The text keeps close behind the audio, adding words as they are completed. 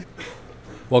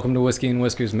Welcome to Whiskey and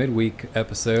Whiskers midweek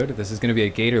episode. This is going to be a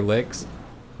Gator Licks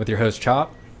with your host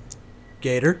Chop,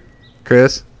 Gator,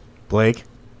 Chris, Blake.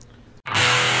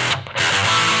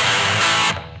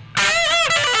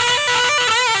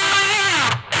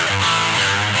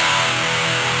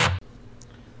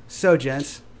 So,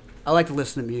 gents, I like to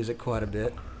listen to music quite a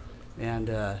bit, and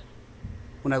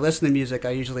when I listen to music, I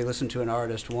usually listen to an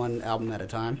artist one album at a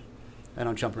time. I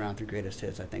don't jump around through greatest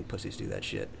hits. I think pussies do that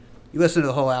shit. You listen to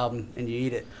the whole album and you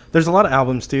eat it. There's a lot of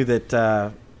albums too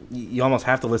that you almost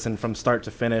have to listen from start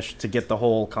to finish to get the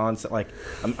whole concept. Like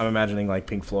I'm imagining like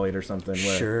Pink Floyd or something.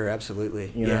 Where, Sure,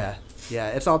 absolutely. You know?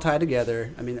 Yeah, it's all tied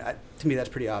together. I mean, to me that's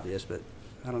pretty obvious, but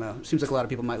I don't know. It seems like a lot of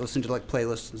people might listen to like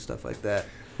playlists and stuff like that.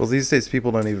 Well, these days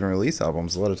people don't even release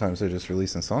albums. A lot of times they're just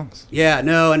releasing songs. Yeah,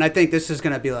 no, and I think this is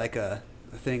going to be like a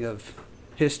thing of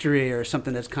history or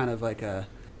something that's kind of like a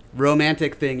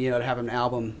romantic thing, you know, to have an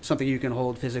album, something you can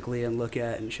hold physically and look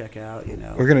at and check out, you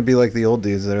know. We're going to be like the old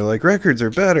dudes that are like, records are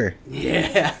better.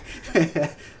 Yeah.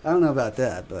 I don't know about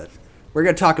that, but we're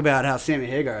going to talk about how Sammy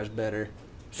Hagar is better.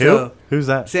 So, Who's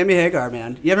that? Sammy Hagar,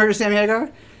 man. You ever heard of Sammy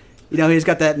Hagar? You know, he's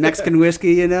got that Mexican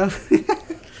whiskey, you know,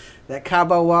 that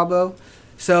Cabo Wabo.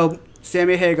 So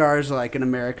Sammy Hagar is like an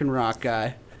American rock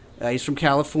guy. He's from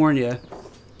California.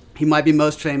 He might be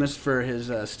most famous for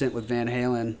his stint with Van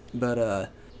Halen, but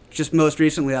just most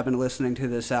recently I've been listening to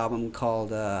this album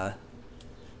called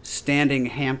Standing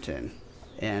Hampton,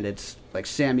 and it's like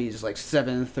Sammy's like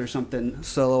 7th or something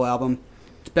solo album.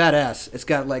 It's badass. It's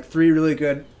got like 3 really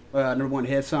good number 1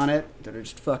 hits on it that are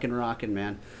just fucking rocking,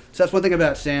 man. So that's one thing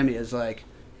about Sammy is like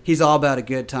he's all about a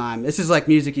good time. This is like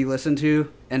music you listen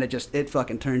to and it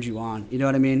fucking turns you on. You know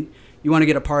what I mean? You want to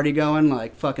get a party going,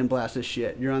 like fucking blast this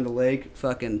shit. You're on the lake,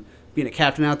 fucking being a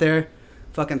captain out there,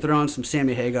 fucking throwing some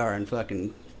Sammy Hagar and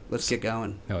fucking let's get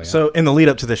going. Oh, yeah. So in the lead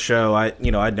up to this show, I'd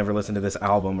never listened to this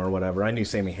album or whatever. I knew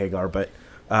Sammy Hagar, but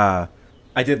I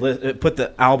did put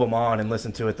the album on and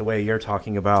listen to it the way you're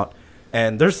talking about.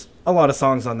 And there's a lot of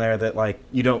songs on there that like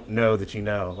you don't know that you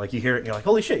know. Like you hear it and you're like,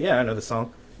 holy shit, yeah, I know this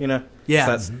song. You know?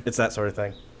 Yeah. So it's that sort of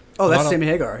thing. Oh, that's Not Sammy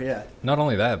Hagar, yeah. Not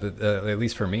only that, but at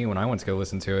least for me, when I went to go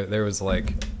listen to it, there was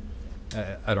like,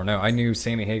 I don't know, I knew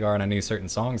Sammy Hagar and I knew certain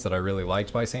songs that I really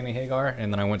liked by Sammy Hagar,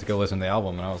 and then I went to go listen to the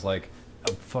album and I was like,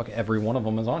 oh, fuck, every one of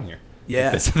them is on here.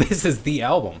 Yeah. This is the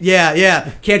album.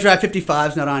 Yeah. Can't Drive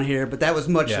 55's not on here, but that was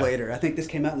much Yeah. later. I think this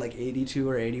came out in like 82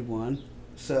 or 81.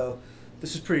 So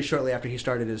this is pretty shortly after he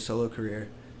started his solo career.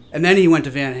 And then he went to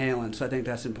Van Halen, so I think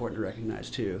that's important to recognize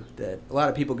too, that a lot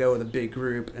of people go with a big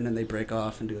group and then they break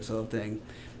off and do a solo thing.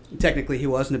 Technically, he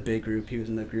wasn't a big group. He was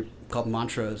in a group called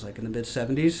Montrose, like in the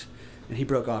mid-'70s, and he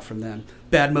broke off from them.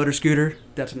 Bad Motor Scooter,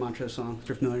 that's a Montrose song, if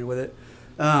you're familiar with it.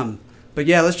 But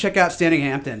yeah, let's check out Standing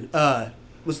Hampton.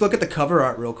 Let's look at the cover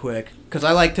art real quick, because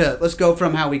let's go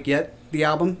from how we get the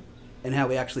album and how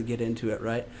we actually get into it,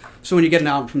 right? So when you get an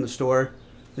album from the store,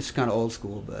 this is kind of old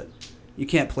school, but you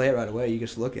can't play it right away. You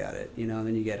just look at it, you know, and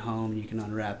then you get home, you can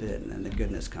unwrap it, and then the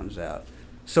goodness comes out.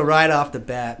 So right off the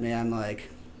bat, man, like,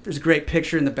 there's a great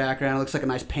picture in the background. It looks like a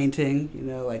nice painting, you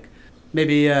know, like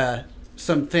maybe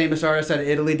some famous artist out of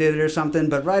Italy did it or something.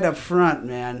 But right up front,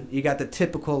 man, you got the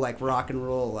typical, like, rock and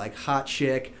roll, like, hot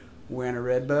chick wearing a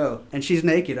red bow. And she's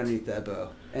naked underneath that bow.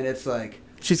 And it's like...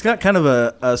 She's got kind of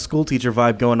a school teacher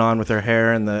vibe going on with her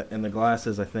hair and the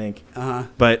glasses, I think. Uh-huh.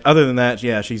 But other than that,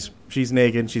 yeah, she's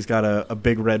naked. She's got a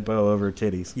big red bow over her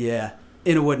titties. Yeah,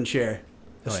 in a wooden chair.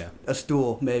 Oh, yeah. A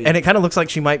stool, maybe. And it kind of looks like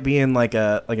she might be in like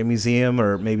a museum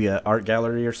or maybe an art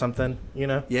gallery or something, you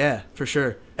know? Yeah, for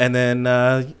sure. And then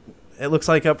it looks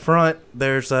like up front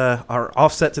there's our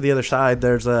offset to the other side.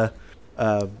 There's a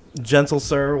gentle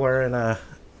sir wearing a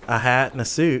hat and a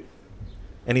suit.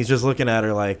 And he's just looking at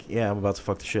her like, yeah, I'm about to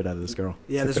fuck the shit out of this girl.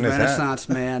 Yeah, this Tipping his hat. Renaissance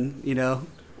man, you know,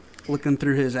 looking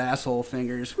through his asshole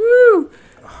fingers. Woo!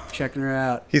 Checking her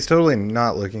out. He's totally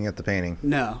not looking at the painting.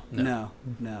 No.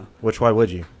 Which, why would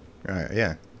you? Right,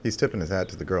 yeah. He's tipping his hat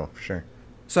to the girl, for sure.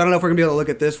 So I don't know if we're going to be able to look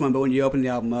at this one, but when you open the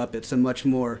album up, it's a much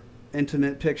more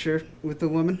intimate picture with the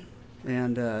woman.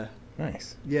 And,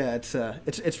 Nice. yeah,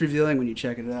 it's revealing when you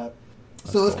check it out.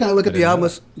 That's so let's cool. kind of look I at the didn't album. know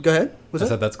that. Go ahead. I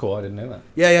said that's cool. I didn't know that.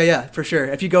 Yeah, for sure.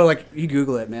 If you go, like, you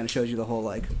Google it, man, it shows you the whole,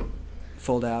 like,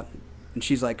 fold out. And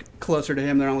she's, like, closer to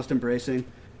him. They're almost embracing.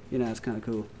 You know, it's kind of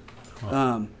cool.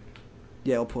 Huh.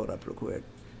 Yeah, I'll pull it up real quick.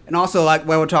 And also, like,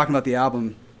 while we're talking about the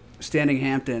album, Standing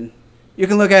Hampton, you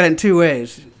can look at it in 2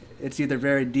 ways. It's either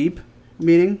very deep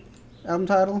meaning album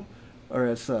title, or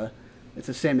it's a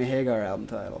Sammy Hagar album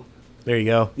title. There you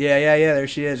go. Yeah, there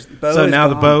she is. Bow So is now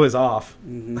the gone. bow is off.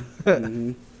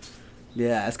 Mm-hmm.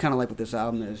 Yeah, it's kind of like what this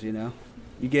album is, you know?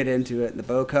 You get into it, and the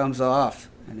bow comes off,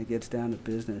 and it gets down to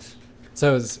business.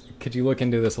 So is could you look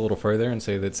into this a little further and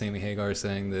say that Sammy Hagar is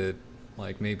saying that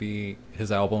like maybe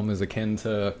his album is akin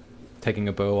to taking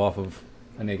a bow off of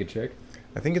a naked chick?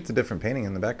 I think it's a different painting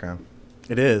in the background.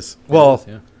 It is. Well,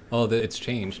 Yeah. Oh, it's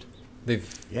changed. They've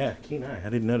yeah, keen eye. I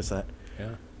didn't notice that.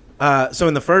 yeah. So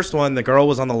in the first one, the girl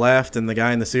was on the left and the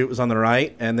guy in the suit was on the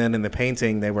right, and then in the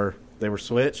painting they were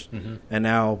switched, and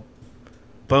now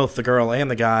both the girl and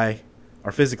the guy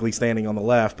are physically standing on the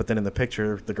left, but then in the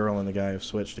picture the girl and the guy have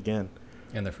switched again.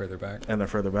 And they're further back. And they're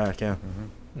further back, yeah.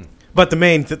 But the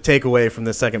main takeaway from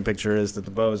this second picture is that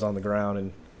the bow is on the ground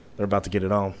and they're about to get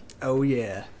it on. Oh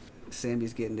yeah,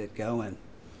 Sammy's getting it going.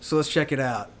 So let's check it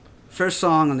out. First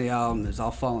song on the album is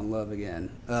 "I'll Fall in Love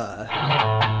Again."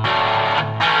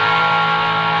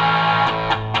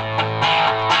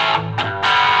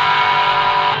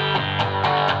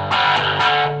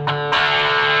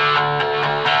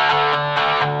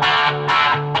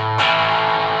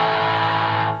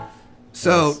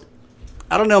 So,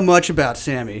 I don't know much about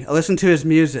Sammy. I listen to his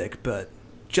music, but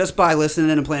just by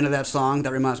listening and playing to that song,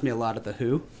 that reminds me a lot of The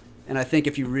Who. And I think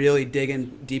if you really dig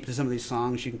in deep into some of these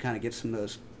songs, you can kind of get some of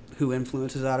those Who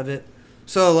influences out of it.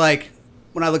 So, like,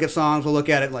 when I look at songs, we'll look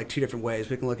at it like two different ways.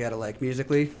 We can look at it like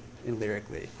musically and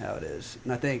lyrically, how it is.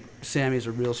 And I think Sammy's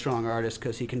a real strong artist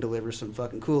because he can deliver some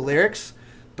fucking cool lyrics,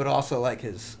 but also, like,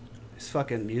 his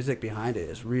fucking music behind it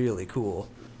is really cool.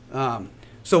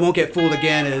 So Won't Get Fooled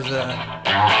Again is...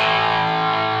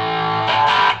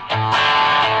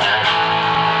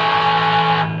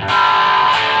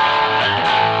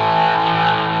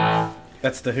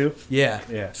 That's The Who? Yeah.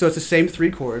 Yeah. So it's the same three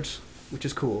chords, which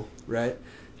is cool, right?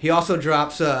 He also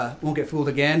drops Won't Get Fooled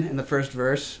Again in the first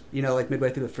verse. You know, like midway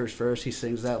through the first verse, he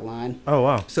sings that line. Oh,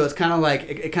 wow. So it's kind of like,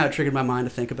 it kind of triggered my mind to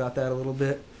think about that a little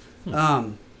bit.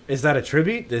 Is that a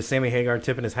tribute? Is Sammy Hagar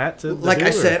tipping his hat to The Like Who,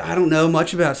 I said, I don't know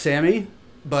much about Sammy,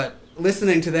 but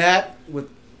listening to that, with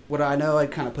what I know, I'd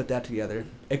kind of put that together.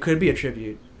 It could be a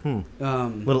tribute.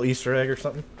 Little Easter egg or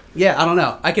something? Yeah, I don't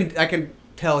know. I can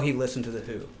tell he listened to The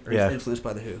Who, or Yeah. was influenced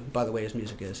by The Who, by the way his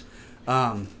music is.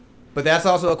 But that's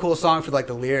also a cool song for like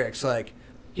the lyrics. Like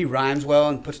he rhymes well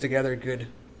and puts together good.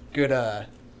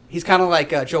 He's kind of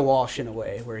like Joe Walsh in a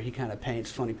way, where he kind of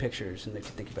paints funny pictures and makes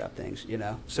you think about things, you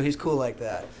know. So he's cool like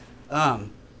that.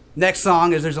 Next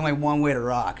song is "There's Only One Way to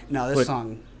Rock." Now this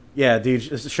song. Yeah, dude,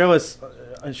 just show us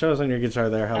on your guitar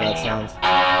there how that sounds.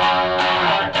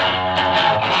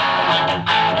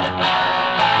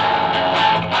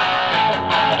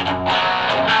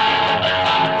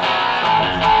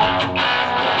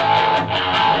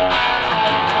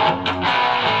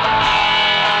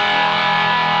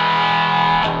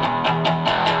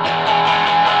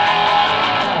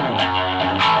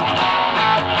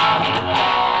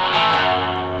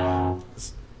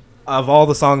 Of all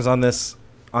the songs on this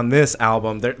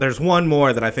album, there's one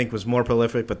more that I think was more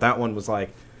prolific, but that one was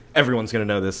like everyone's gonna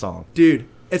know this song. Dude,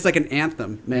 it's like an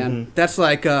anthem, man. That's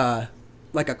like a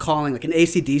calling, like an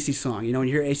AC/DC song. You know, when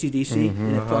you hear AC/DC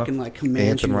and it fucking like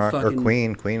commands Anthem you to rock fucking... or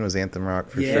Queen. Queen was anthem rock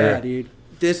for yeah, sure. dude.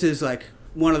 This is like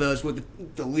one of those with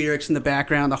the lyrics in the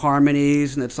background, the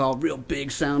harmonies, and it's all real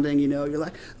big sounding, you know. You're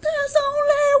like, there's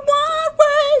only one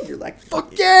way. You're like,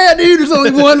 fuck yeah, dude, there's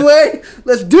only one way.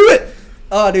 Let's do it.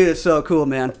 Oh, dude, it's so cool,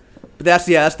 man. But that's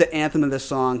the anthem of this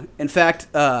song. In fact,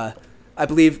 I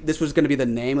believe this was going to be the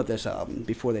name of this album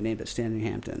before they named it Standing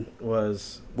Hampton.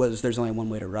 Was There's Only One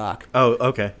Way to Rock. Oh,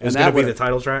 okay. It was going to be the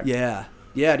title track? Yeah.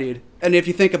 Yeah, dude. And if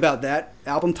you think about that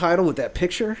album title with that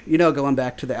picture, you know, going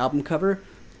back to the album cover,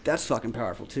 that's fucking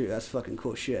powerful, too. That's fucking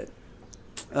cool shit.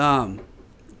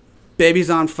 Baby's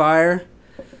on Fire.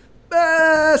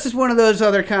 This is one of those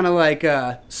other kind of like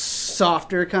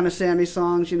softer kind of Sammy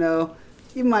songs, you know.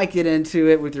 You might get into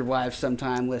it with your wife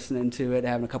sometime, listening to it,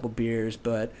 having a couple beers,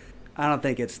 but I don't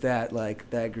think it's that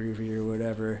groovy or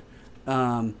whatever.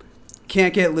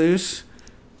 Can't Get Loose.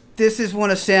 This is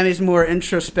one of Sammy's more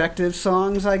introspective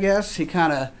songs, I guess. He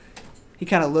kind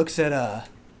of looks at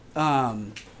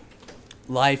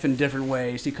life in different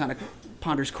ways. He kind of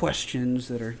ponders questions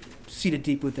that are seated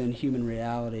deep within human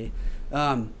reality.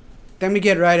 Then we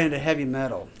get right into heavy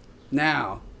metal.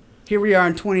 Now, here we are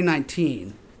in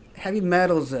 2019. Heavy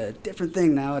metal's a different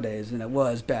thing nowadays than it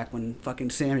was back when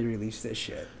fucking Sammy released this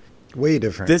shit. Way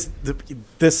different.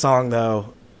 This song,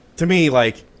 though, to me,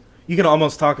 like, you can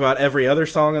almost talk about every other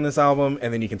song on this album,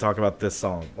 and then you can talk about this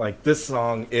song. Like, this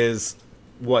song is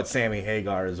what Sammy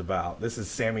Hagar is about. This is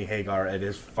Sammy Hagar at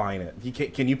his finest.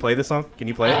 Can you play this song? Can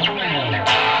you play it?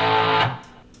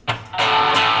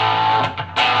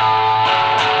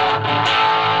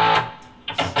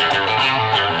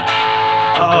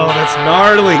 Oh, that's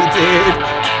gnarly, dude.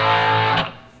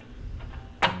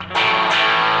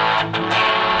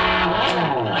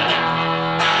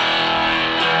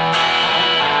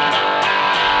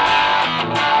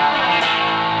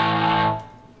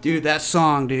 Dude, that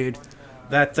song, dude.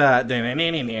 That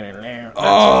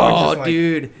Oh,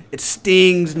 dude, it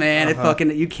stings, man. It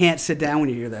fucking you can't sit down when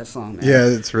you hear that song, man. Yeah,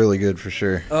 it's really good for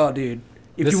sure. Oh, dude.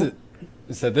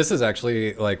 This is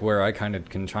actually like where I kind of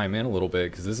can chime in a little bit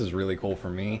because this is really cool for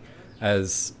me.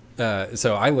 As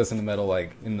so, I listen to metal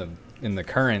like in the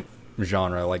current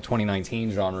genre, like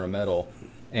 2019 genre metal,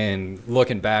 and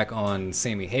looking back on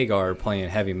Sammy Hagar playing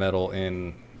heavy metal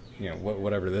in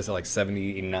whatever this is, like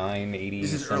 79, 80s.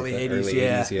 This is something, early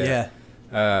 80s,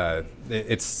 yeah.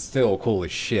 It's still cool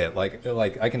as shit. Like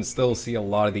I can still see a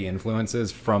lot of the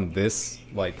influences from this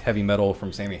like heavy metal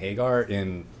from Sammy Hagar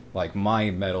in like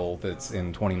my metal that's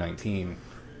in 2019,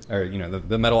 or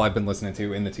the metal I've been listening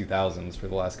to in the 2000s for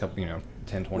the last couple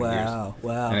 10, 20 years.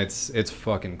 Wow. And it's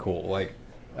fucking cool. Like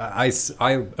I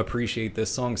appreciate this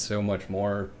song so much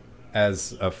more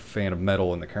as a fan of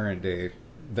metal in the current day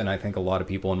than I think a lot of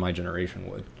people in my generation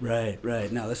would.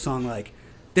 Right. Now this song, like,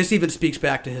 this even speaks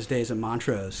back to his days at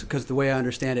Montrose, because the way I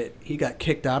understand it, he got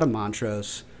kicked out of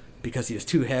Montrose because he was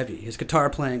too heavy. His guitar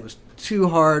playing was too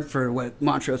hard for what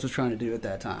Montrose was trying to do at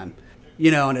that time.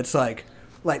 And it's like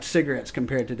light cigarettes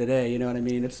compared to today, you know what I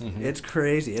mean? It's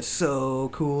crazy. It's so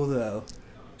cool, though.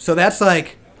 So that's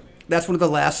one of the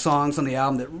last songs on the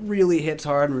album that really hits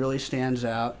hard and really stands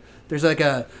out. There's like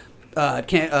a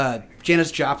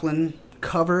Janis Joplin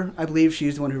cover, I believe.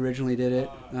 She's the one who originally did it.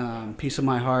 Piece of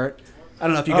My Heart. I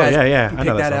don't know if you guys picked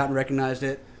that out and recognized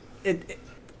it.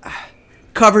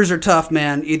 Covers are tough,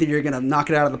 man. Either you're going to knock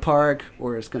it out of the park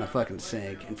or it's going to fucking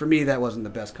sink. And for me, that wasn't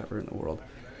the best cover in the world.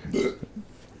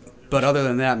 But other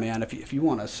than that, man, if you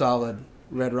want a solid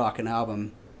Red Rockin'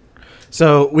 album.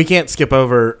 So we can't skip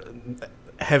over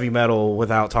heavy metal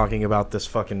without talking about this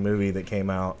fucking movie that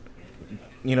came out.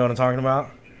 You know what I'm talking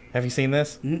about? Have you seen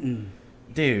this? Mm-mm.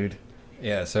 Dude.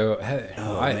 Yeah, so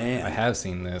I have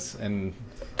seen this, and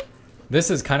this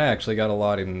has kind of actually got a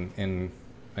lot in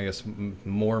I guess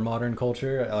more modern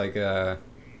culture. Like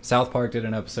South Park did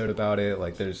an episode about it.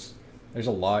 Like there's a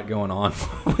lot going on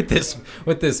with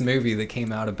this movie that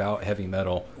came out about heavy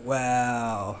metal.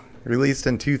 Wow. Released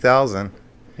in 2000.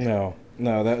 No,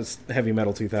 that was Heavy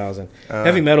Metal 2000.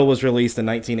 Heavy Metal was released in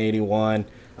 1981.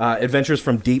 Adventures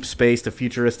from deep space to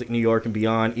futuristic New York and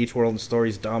beyond. Each world and story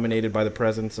is dominated by the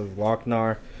presence of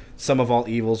Lochnar. Some of all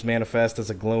evils manifest as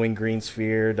a glowing green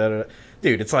sphere.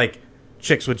 Dude, it's like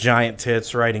chicks with giant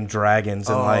tits riding dragons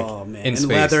and man.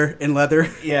 In leather.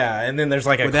 Yeah, and then there's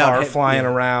like a car flying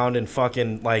around and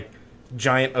fucking like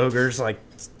giant ogres like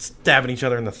stabbing each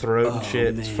other in the throat and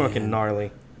shit. Man. It's fucking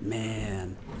gnarly.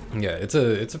 Man. Yeah, it's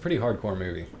a pretty hardcore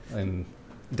movie, and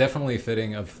definitely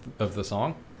fitting of the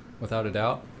song, without a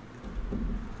doubt.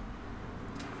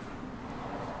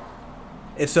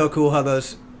 It's so cool how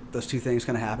those two things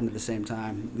kind of happened at the same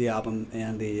time, the album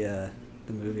and the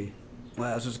movie.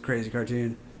 Wow, this was a crazy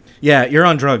cartoon. Yeah, you're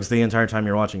on drugs the entire time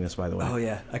you're watching this, by the way. Oh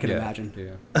yeah, I can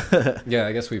imagine. Yeah, yeah.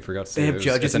 I guess we forgot to say They have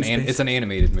judges in space. it's an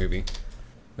animated movie,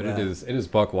 but Yeah. it is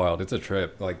buck wild. It's a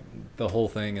trip. Like the whole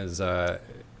thing is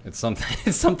it's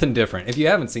something different. If you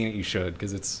haven't seen it, you should,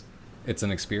 because it's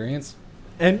an experience.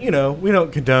 And we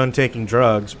don't condone taking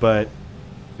drugs, but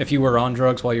If you were on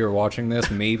drugs while you were watching this,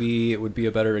 maybe it would be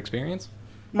a better experience.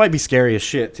 it might be scary as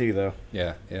shit too, though.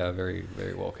 Yeah, very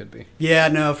very well could be. Yeah,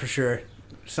 no, for sure.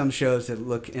 Some shows that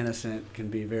look innocent can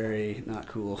be very not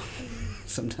cool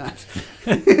sometimes.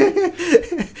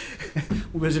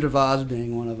 Wizard of Oz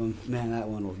being one of them. Man, that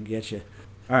one will get you.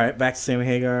 All right, back to Sammy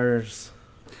Hagar's.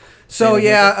 So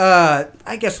yeah,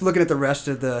 I guess looking at the rest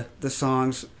of the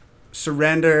songs,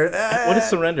 Surrender. What is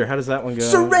Surrender? How does that one go?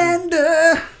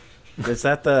 Surrender. Is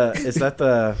that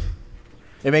the?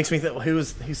 It makes me think. Who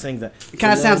sings that? It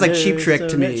kind of sounds like Cheap Trick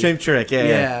to me. Cheap Trick, yeah.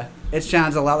 Yeah, it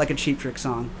sounds a lot like a Cheap Trick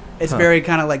song. It's very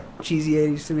kind of like cheesy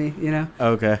 80s to me,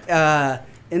 Okay.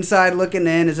 Inside Looking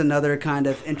In is another kind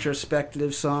of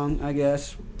introspective song, I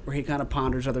guess, where he kind of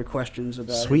ponders other questions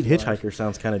about Sweet his Hitchhiker life.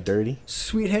 sounds kind of dirty.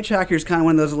 Sweet Hitchhiker is kind of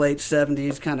one of those late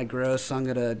 70s kind of gross song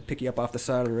that'll pick you up off the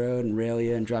side of the road and rail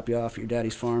you and drop you off at your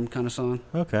daddy's farm kind of song.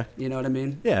 Okay. You know what I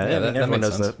mean? Yeah, Yeah, that everyone makes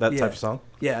knows sense. that Yeah. type of song.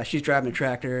 Yeah, she's driving a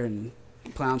tractor and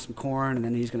plowing some corn, and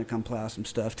then he's going to come plow some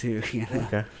stuff too. You know?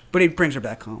 Okay. But he brings her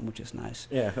back home, which is nice.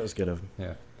 Yeah, that was good of him.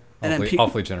 Yeah, And then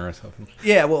awfully generous of him.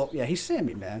 Yeah, well, yeah, he's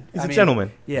Sammy, man. He's a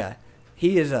gentleman. Yeah,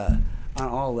 he is on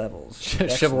all levels.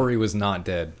 Excellent. Chivalry was not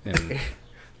dead in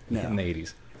No. in the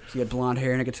 80s. He had blonde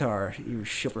hair and a guitar. He was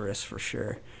chivalrous for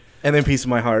sure. And then Piece of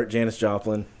My Heart, Janis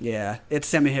Joplin. Yeah, it's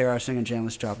Sammy Hagar singing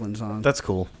Janis Joplin song. That's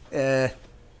cool.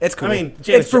 It's cool. I mean,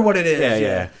 it's for what it is.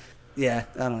 Yeah. Yeah,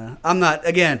 I don't know. I'm not,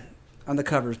 again, on the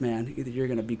covers, man. Either you're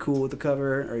going to be cool with the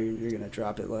cover or you're going to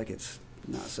drop it like it's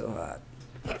not so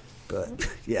hot. But,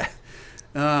 yeah.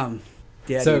 Yeah.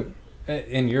 So, dude.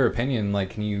 in your opinion,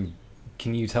 like, can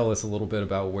you tell us a little bit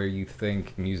about where you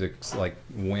think music's like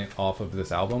went off of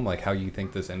this album? Like, how you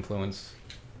think this influenced,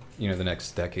 the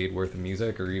next decade worth of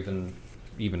music, or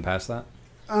even past that?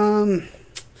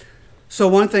 So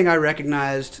one thing I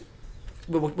recognized,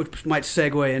 which might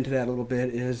segue into that a little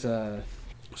bit, is so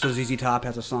ZZ Top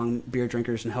has a song "Beer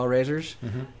Drinkers and Hellraisers,"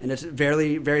 and it's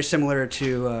very very similar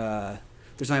to.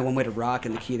 There's only one way to rock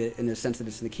in the sense that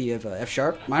it's in the key of F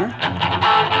sharp minor.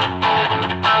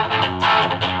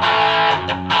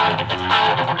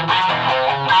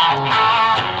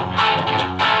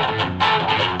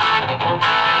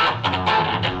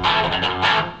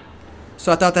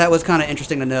 So I thought that was kind of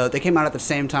interesting to note. They came out at the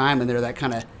same time, and they're that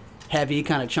kind of heavy,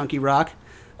 kind of chunky rock.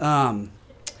 But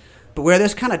where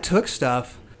this kind of took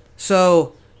stuff,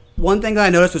 so one thing that I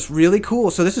noticed was really cool.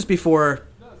 So this is before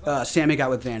Sammy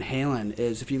got with Van Halen,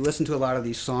 is if you listen to a lot of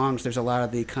these songs, there's a lot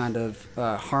of the kind of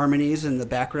harmonies in the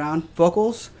background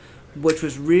vocals, which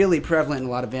was really prevalent in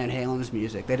a lot of Van Halen's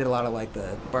music. They did a lot of like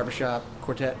the barbershop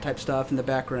quartet type stuff in the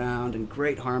background and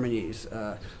great harmonies.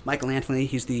 Michael Anthony,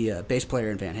 he's the bass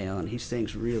player in Van Halen. He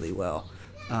sings really well.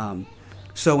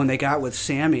 So when they got with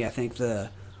Sammy, I think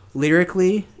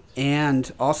lyrically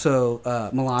and also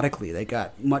melodically, they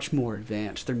got much more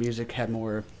advanced. Their music had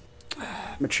more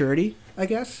maturity, I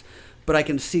guess, but I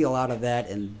can see a lot of that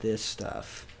in this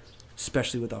stuff,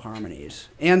 especially with the harmonies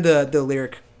and the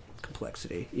lyric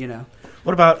complexity,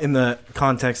 What about in the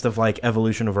context of like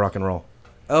evolution of rock and roll?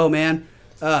 Oh man,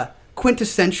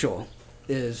 quintessential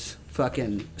is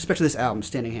fucking, especially this album,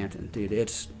 Standing Hampton, dude.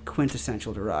 It's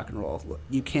quintessential to rock and roll.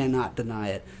 You cannot deny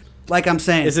it. Like I'm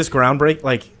saying, Is this groundbreak?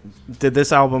 Like, did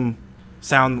this album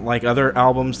sound like other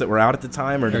albums that were out at the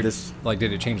time, or did this? Like,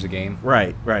 did it change the game?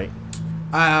 Right.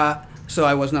 so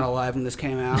I was not alive when this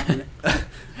came out,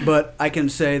 but I can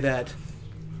say that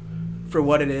for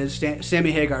what it is,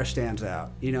 Sammy Hagar stands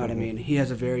out. You know what I mean? He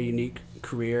has a very unique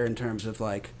career in terms of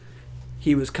like,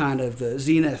 he was kind of the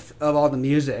zenith of all the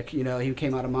music. He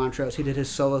came out of Montrose. He did his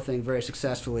solo thing very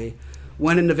successfully.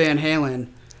 Went into Van Halen,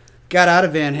 got out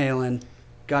of Van Halen,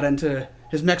 got into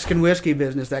his Mexican whiskey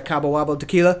business, that Cabo Wabo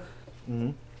tequila.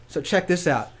 Mm-hmm. So check this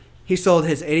out. He sold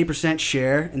his 80%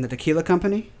 share in the tequila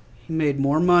company. He made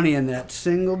more money in that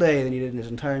single day than he did in his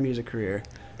entire music career.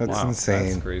 That's insane.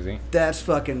 That's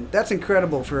crazy. That's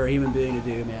incredible for a human being to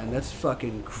do, man. That's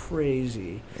fucking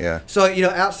crazy. Yeah. So,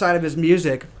 outside of his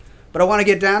music, what I want to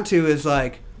get down to is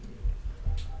like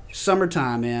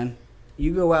summertime, man.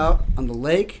 You go out on the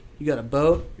lake, you got a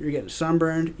boat, you're getting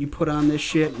sunburned, you put on this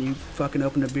shit, and you fucking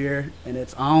open a beer, and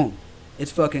it's on.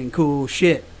 It's fucking cool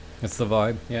shit. It's the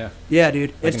vibe, yeah. Yeah,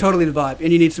 dude. It's totally the vibe.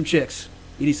 And you need some chicks.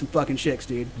 You need some fucking chicks,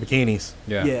 dude. Bikinis.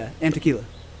 Yeah. Yeah, and tequila.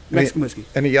 Mexican whiskey.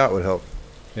 And a yacht would help.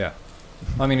 Yeah.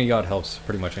 I mean, a yacht helps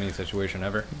pretty much any situation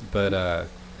ever. But,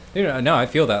 no, I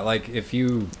feel that. Like, if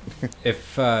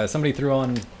somebody threw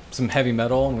on some heavy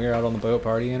metal and we were out on the boat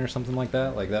partying or something like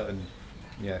that, like that would,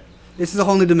 yeah. This is a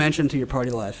whole new dimension to your party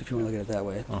life, if you want to look at it that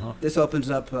way. Uh-huh. This opens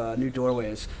up new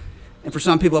doorways. And for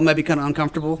some people, it might be kind of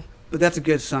uncomfortable, but that's a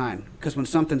good sign. Because when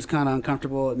something's kind of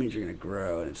uncomfortable, it means you're going to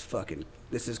grow, and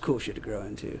this is cool shit to grow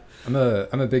into. I'm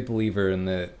a big believer in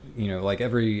that, like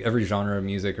every genre of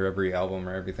music or every album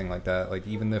or everything like that, like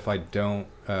even if I don't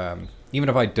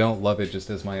love it just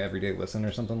as my everyday listen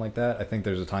or something like that, I think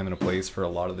there's a time and a place for a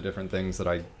lot of the different things that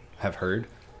I have heard.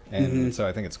 And so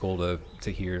I think it's cool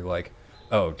to hear like,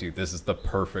 oh, dude, this is the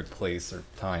perfect place or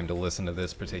time to listen to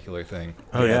this particular thing.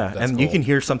 Oh, yeah. And cool. You can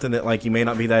hear something that, like, you may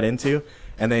not be that into,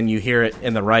 and then you hear it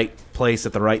in the right place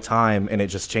at the right time, and it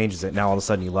just changes it. Now, all of a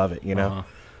sudden, you love it,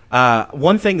 Uh-huh.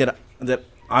 One thing that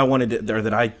I wanted to, or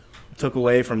that I took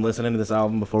away from listening to this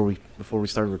album before we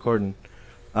started recording,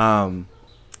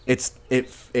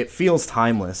 it feels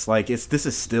timeless. Like, this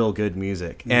is still good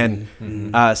music. And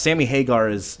Sammy Hagar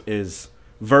is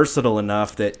versatile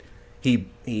enough that he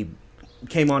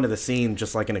came onto the scene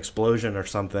just like an explosion or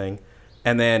something,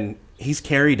 and then he's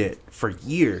carried it for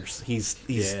years. He's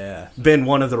been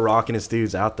one of the rockinest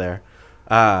dudes out there.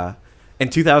 In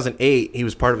 2008, he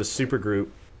was part of a supergroup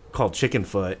called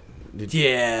Chickenfoot.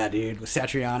 Yeah, dude, with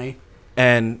Satriani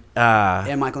And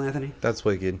Michael Anthony. That's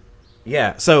wicked.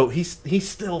 yeah, so he's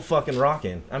still fucking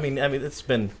rocking. I mean, it's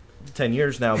been 10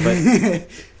 years now,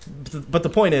 but the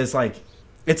point is, like,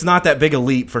 it's not that big a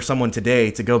leap for someone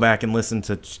today to go back and listen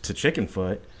to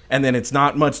Chickenfoot, and then it's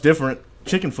not much different.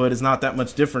 Chickenfoot is not that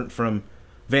much different from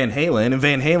Van Halen, and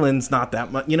Van Halen's not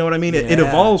that much. You know what I mean? It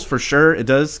evolves for sure. It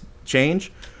does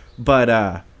change,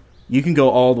 but you can go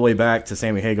all the way back to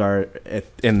Sammy Hagar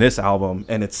in this album,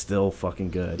 and it's still fucking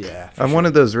good. Yeah. I'm one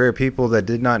of those rare people that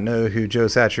did not know who Joe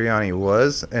Satriani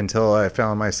was until I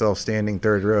found myself standing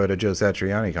third row at a Joe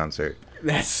Satriani concert.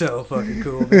 That's so fucking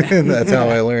cool, man. And that's how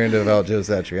I learned about Joe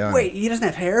Satriani. Wait, he doesn't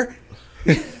have hair?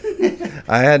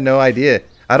 I had no idea.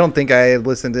 I don't think I had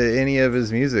listened to any of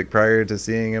his music prior to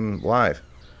seeing him live.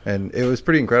 And it was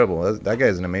pretty incredible. That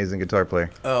guy's an amazing guitar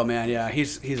player. Oh man, yeah,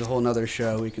 he's a whole nother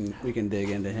show. We can dig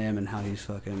into him and how he's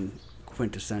fucking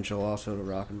quintessential also to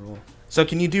rock and roll. So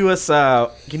can you do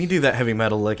that heavy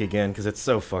metal lick again? Because it's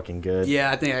so fucking good. Yeah,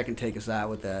 I think I can take us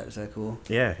out with that. Is that cool?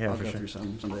 Yeah, I'll for go sure. through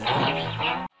some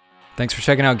someday. Thanks for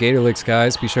checking out Gator Licks,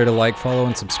 guys. Be sure to like, follow,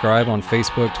 and subscribe on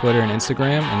Facebook, Twitter, and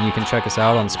Instagram. And you can check us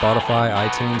out on Spotify,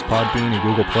 iTunes, Podbean, and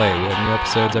Google Play. We have new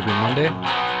episodes every Monday.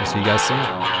 We'll see you guys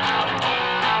soon.